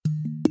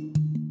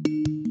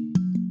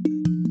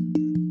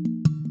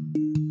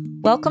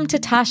Welcome to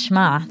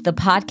Tashma, the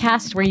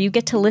podcast where you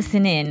get to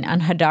listen in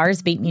on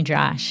Hadar's Beit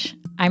Midrash.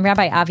 I'm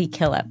Rabbi Avi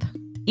Killip.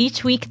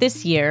 Each week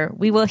this year,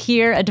 we will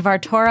hear a Dvar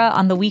Torah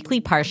on the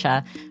weekly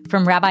Parsha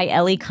from Rabbi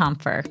Eli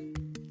Kampfer.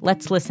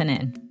 Let's listen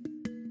in.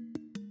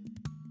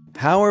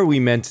 How are we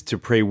meant to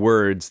pray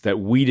words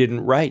that we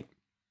didn't write?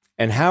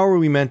 And how are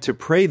we meant to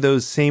pray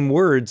those same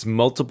words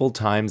multiple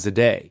times a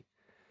day?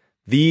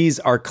 These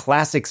are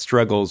classic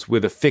struggles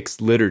with a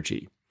fixed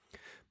liturgy.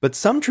 But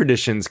some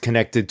traditions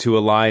connected to a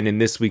line in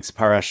this week's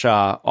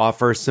parasha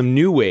offer some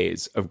new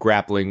ways of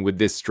grappling with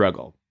this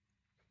struggle.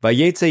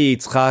 Vayetze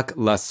Yitzchak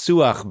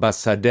lasuach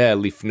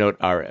basadeh lifnot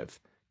arev.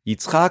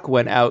 Yitzchak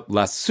went out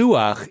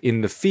lasuach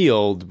in the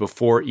field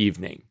before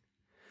evening.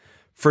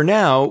 For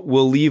now,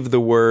 we'll leave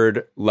the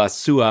word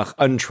lasuach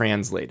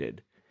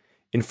untranslated.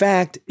 In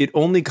fact, it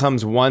only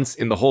comes once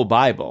in the whole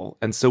Bible,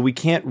 and so we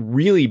can't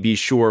really be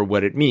sure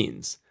what it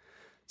means.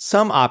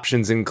 Some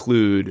options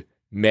include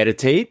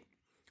meditate,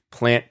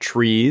 plant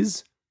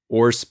trees,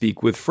 or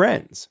speak with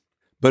friends.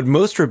 But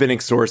most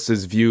rabbinic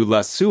sources view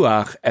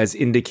lasuach as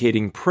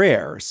indicating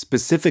prayer,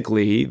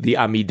 specifically the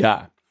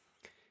Amidah.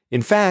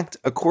 In fact,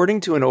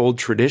 according to an old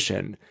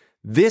tradition,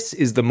 this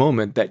is the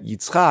moment that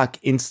Yitzchak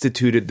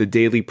instituted the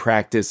daily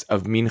practice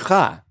of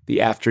mincha,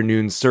 the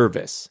afternoon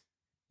service.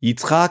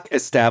 Yitzchak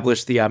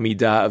established the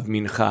Amidah of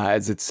mincha,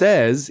 as it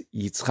says,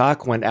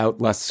 Yitzchak went out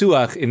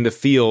lasuach in the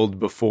field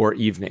before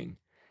evening.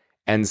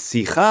 And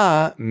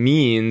sicha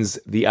means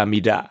the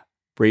Amidah,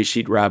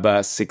 Breshit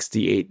Rabbah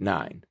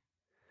 68:9.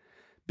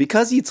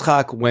 Because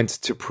Yitzchak went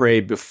to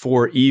pray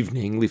before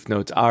evening,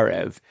 Lifnot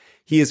Arev,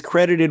 he is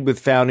credited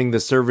with founding the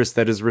service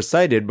that is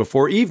recited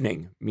before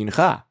evening,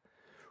 Mincha.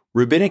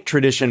 Rabbinic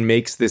tradition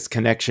makes this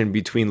connection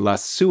between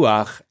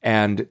lasuach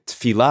and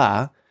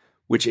tefillah,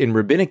 which in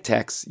rabbinic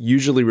texts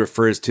usually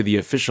refers to the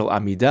official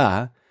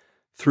Amidah,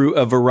 through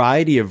a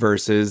variety of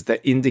verses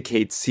that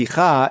indicate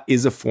sicha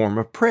is a form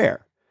of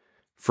prayer.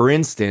 For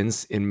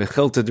instance, in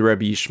Mechilta de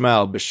Rabbi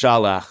Yishmael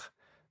B'Shalach,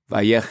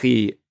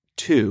 Vayechi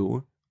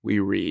 2, we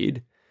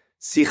read,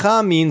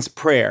 Sicha means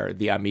prayer,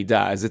 the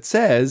Amidah, as it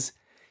says,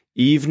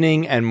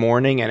 evening and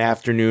morning and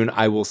afternoon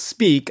I will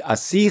speak,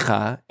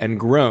 asicha, and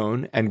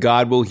groan, and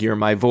God will hear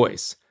my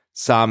voice,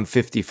 Psalm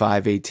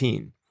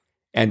 55:18.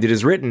 And it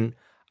is written,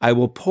 I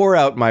will pour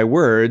out my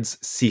words,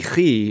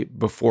 sichi,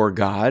 before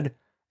God,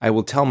 I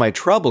will tell my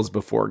troubles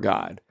before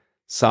God,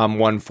 Psalm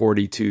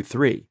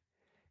 142:3.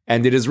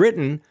 And it is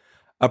written,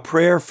 a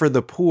prayer for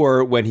the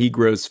poor when he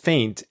grows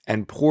faint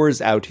and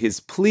pours out his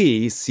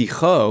plea,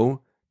 sicho,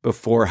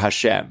 before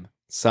Hashem,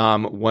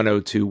 Psalm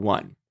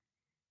 102:1.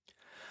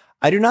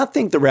 I do not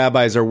think the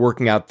rabbis are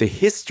working out the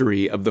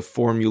history of the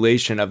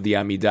formulation of the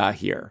Amidah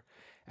here.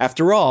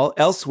 After all,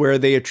 elsewhere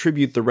they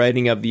attribute the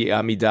writing of the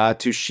Amidah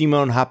to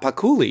Shimon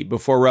HaPakuli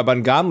before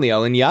Rabban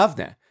Gamliel in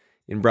Yavne,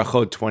 in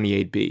Brachot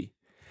 28b.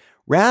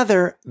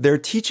 Rather, they're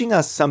teaching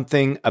us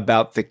something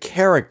about the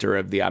character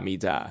of the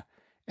Amidah,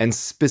 and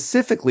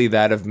specifically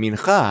that of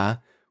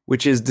Mincha,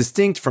 which is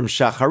distinct from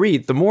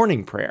Shacharit, the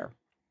morning prayer.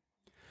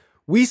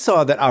 We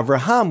saw that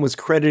Avraham was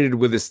credited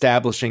with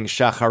establishing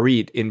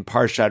Shacharit in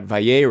Parshat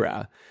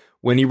Vayera,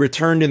 when he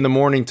returned in the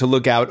morning to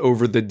look out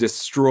over the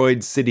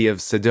destroyed city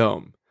of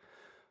Sodom.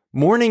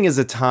 Morning is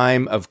a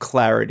time of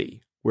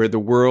clarity, where the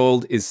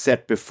world is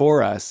set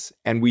before us,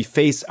 and we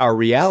face our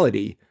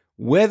reality,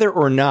 whether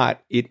or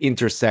not it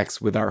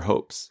intersects with our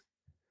hopes.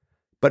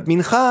 But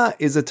Mincha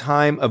is a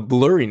time of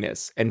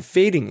blurriness and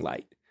fading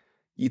light.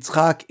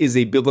 Yitzchak is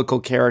a biblical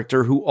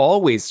character who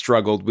always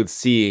struggled with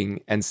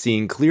seeing and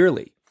seeing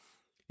clearly.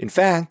 In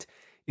fact,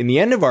 in the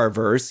end of our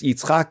verse,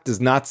 Yitzchak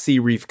does not see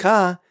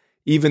Rivka,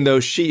 even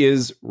though she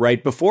is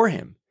right before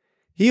him.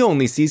 He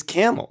only sees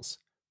camels.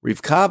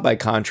 Rivka, by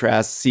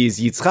contrast, sees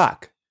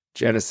Yitzchak,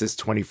 Genesis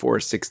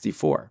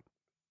 24:64.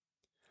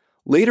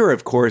 Later,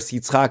 of course,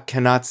 Yitzchak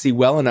cannot see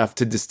well enough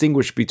to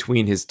distinguish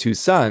between his two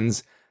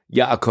sons,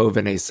 Yaakov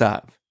and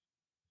Esav.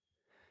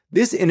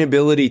 This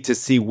inability to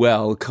see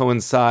well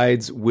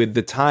coincides with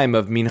the time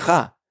of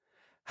Mincha.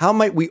 How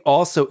might we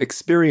also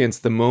experience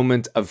the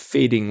moment of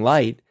fading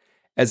light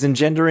as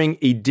engendering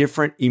a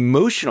different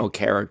emotional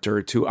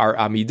character to our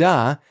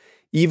Amidah,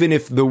 even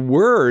if the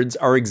words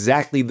are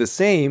exactly the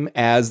same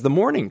as the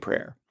morning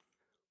prayer?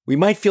 We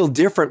might feel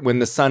different when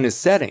the sun is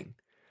setting,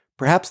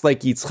 perhaps like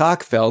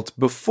Yitzchak felt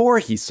before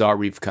he saw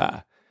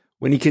Rivka,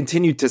 when he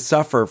continued to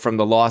suffer from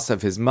the loss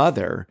of his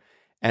mother,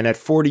 and at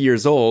 40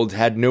 years old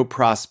had no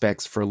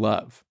prospects for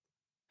love.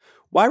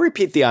 Why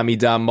repeat the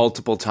Amidah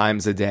multiple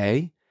times a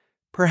day?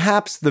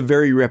 Perhaps the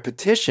very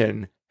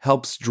repetition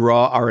helps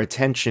draw our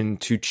attention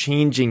to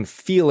changing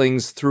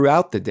feelings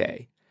throughout the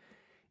day.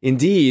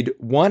 Indeed,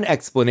 one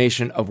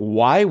explanation of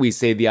why we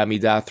say the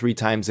Amidah 3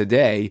 times a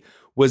day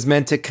was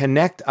meant to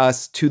connect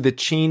us to the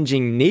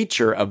changing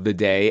nature of the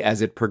day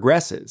as it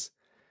progresses.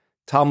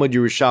 Talmud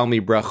Yerushalmi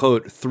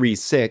Brachot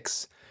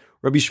 3:6,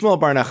 Rabbi Shmuel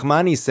Bar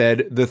Nachmani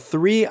said, the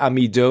 3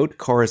 Amidot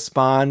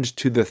correspond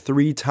to the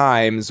 3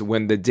 times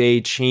when the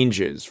day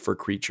changes for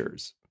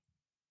creatures.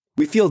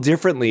 We feel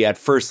differently at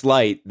first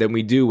light than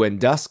we do when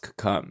dusk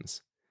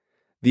comes.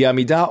 The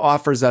Amidah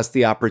offers us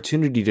the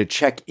opportunity to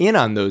check in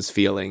on those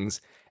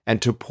feelings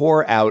and to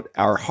pour out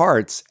our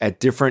hearts at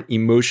different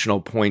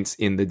emotional points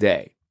in the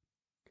day.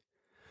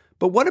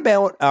 But what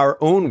about our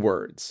own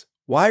words?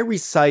 Why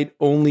recite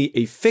only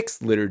a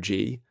fixed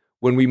liturgy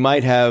when we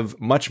might have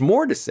much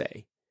more to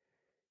say?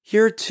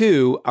 Here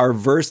too, our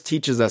verse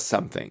teaches us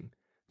something.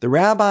 The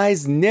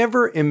rabbis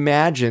never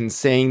imagined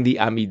saying the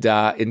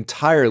Amidah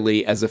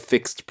entirely as a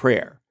fixed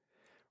prayer.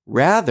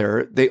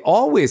 Rather, they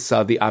always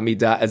saw the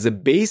Amidah as a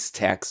base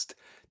text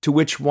to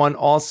which one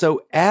also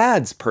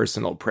adds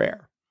personal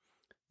prayer.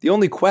 The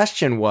only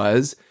question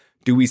was,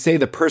 do we say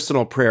the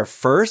personal prayer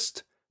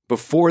first,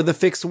 before the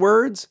fixed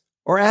words,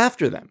 or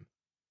after them?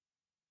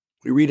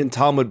 We read in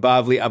Talmud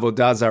Bavli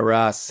Avodah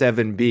Zarah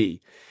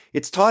 7b.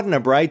 It's taught in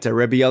a Braita.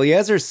 Rabbi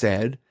Eliezer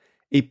said,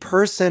 a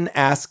person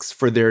asks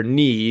for their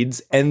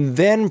needs and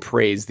then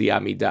prays the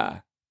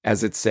Amidah,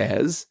 as it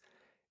says,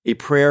 a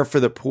prayer for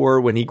the poor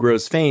when he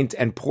grows faint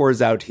and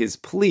pours out his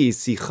plea,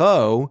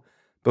 sicho,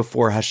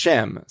 before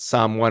Hashem,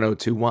 Psalm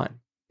 102:1.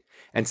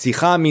 And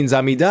sicha means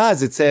Amidah,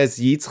 as it says,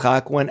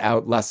 Yitzchak went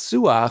out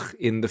lasuach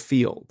in the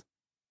field.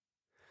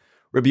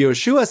 Rabbi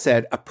Yoshua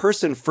said, a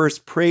person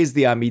first prays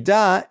the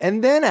Amidah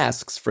and then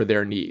asks for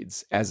their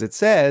needs, as it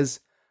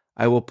says,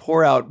 I will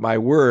pour out my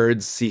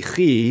words,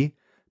 sichi,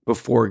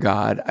 before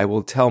God, I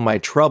will tell my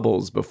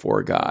troubles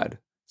before God.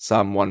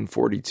 Psalm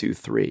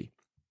 142:3.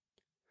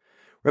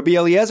 Rabbi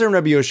Eliezer and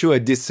Rabbi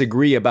Yoshua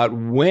disagree about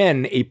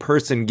when a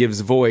person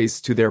gives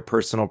voice to their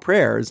personal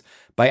prayers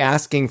by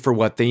asking for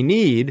what they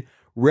need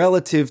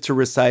relative to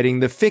reciting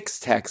the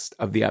fixed text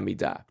of the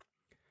Amidah.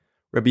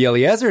 Rabbi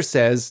Eliezer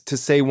says to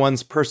say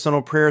one's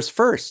personal prayers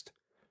first.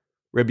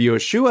 Rabbi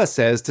Yoshua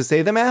says to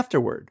say them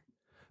afterward.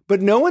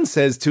 But no one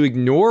says to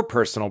ignore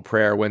personal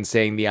prayer when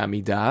saying the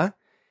Amidah.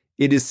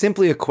 It is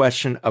simply a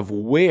question of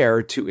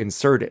where to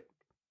insert it.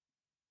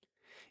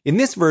 In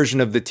this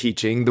version of the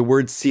teaching, the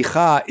word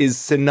sicha is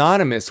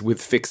synonymous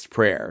with fixed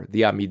prayer,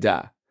 the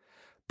Amidah.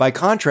 By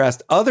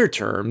contrast, other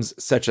terms,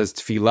 such as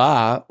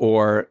tefillah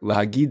or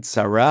lahagid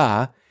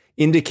sarah,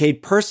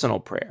 indicate personal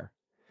prayer.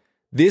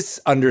 This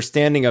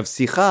understanding of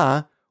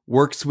sicha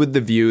works with the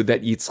view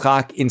that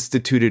Yitzchak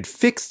instituted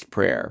fixed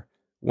prayer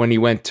when he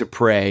went to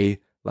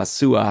pray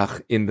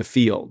lasuach in the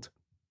field.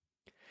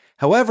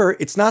 However,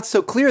 it's not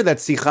so clear that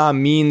sicha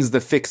means the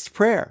fixed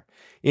prayer.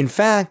 In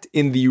fact,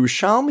 in the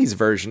Yerushalmi's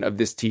version of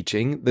this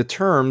teaching, the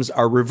terms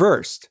are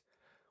reversed.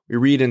 We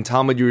read in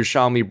Talmud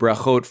Yerushalmi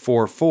Brachot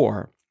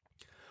 4:4.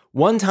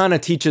 One Tana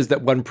teaches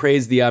that one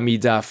prays the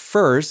Amidah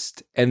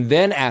first and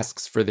then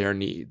asks for their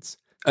needs.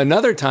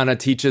 Another Tana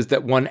teaches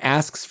that one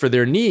asks for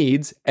their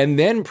needs and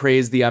then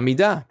prays the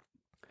Amidah.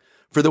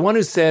 For the one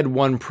who said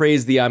one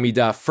prays the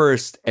Amidah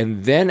first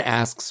and then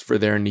asks for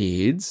their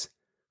needs,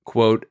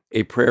 quote,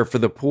 a prayer for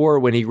the poor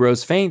when he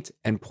grows faint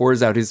and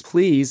pours out his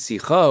pleas,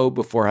 sicho,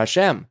 before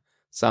Hashem,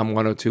 Psalm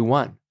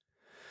 102:1.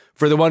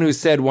 For the one who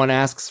said one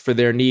asks for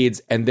their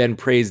needs and then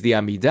prays the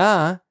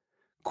Amidah,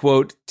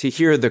 quote, to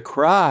hear the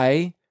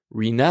cry,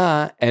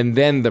 rina, and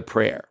then the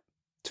prayer,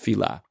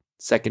 tefillah,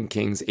 2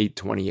 Kings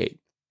 8:28.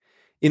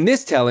 In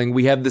this telling,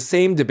 we have the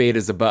same debate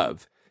as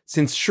above.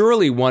 Since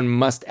surely one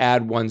must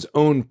add one's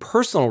own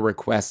personal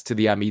requests to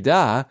the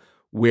Amidah,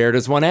 where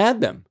does one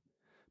add them?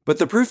 But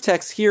the proof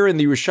texts here in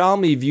the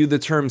Yerushalmi view the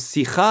term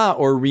sicha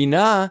or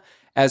rina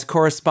as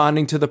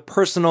corresponding to the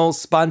personal,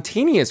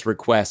 spontaneous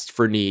request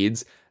for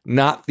needs,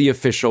 not the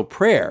official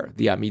prayer,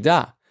 the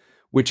Amidah,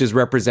 which is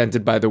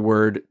represented by the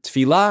word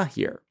tefillah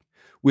here.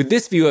 With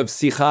this view of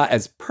sicha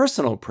as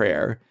personal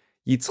prayer,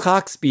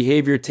 Yitzchak's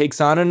behavior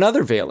takes on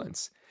another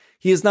valence.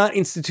 He is not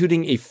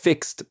instituting a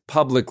fixed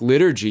public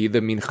liturgy,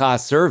 the mincha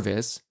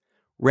service.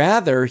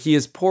 Rather, he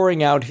is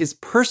pouring out his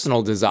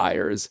personal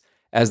desires,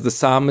 as the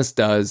psalmist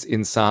does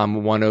in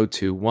Psalm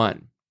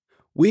 102:1.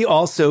 We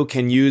also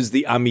can use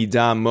the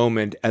Amidah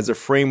moment as a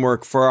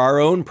framework for our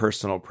own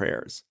personal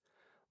prayers.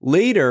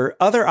 Later,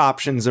 other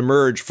options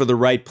emerge for the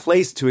right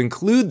place to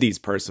include these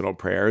personal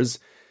prayers.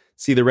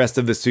 See the rest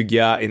of the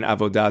sugya in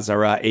Avodah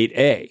Zarah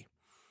 8a.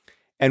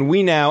 And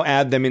we now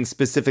add them in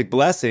specific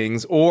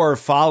blessings or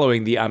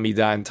following the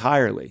Amidah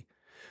entirely.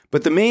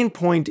 But the main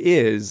point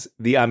is,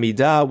 the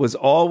Amidah was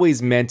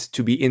always meant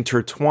to be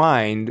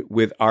intertwined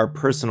with our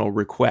personal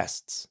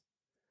requests.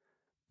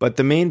 But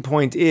the main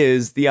point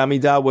is, the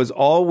Amidah was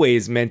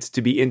always meant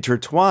to be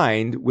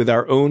intertwined with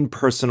our own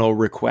personal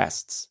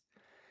requests.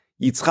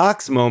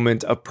 Yitzchak's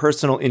moment of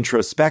personal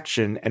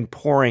introspection and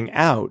pouring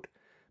out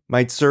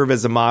might serve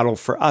as a model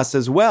for us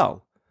as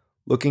well,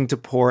 looking to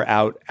pour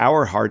out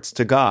our hearts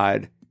to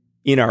God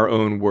in our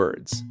own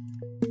words.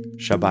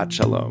 Shabbat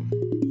Shalom.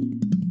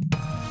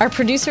 Our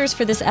producers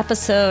for this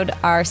episode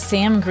are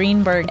Sam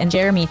Greenberg and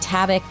Jeremy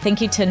Tabak. Thank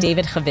you to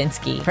David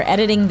Chavinsky for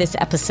editing this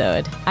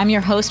episode. I'm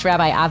your host,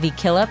 Rabbi Avi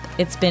Killip.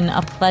 It's been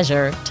a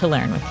pleasure to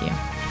learn with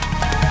you.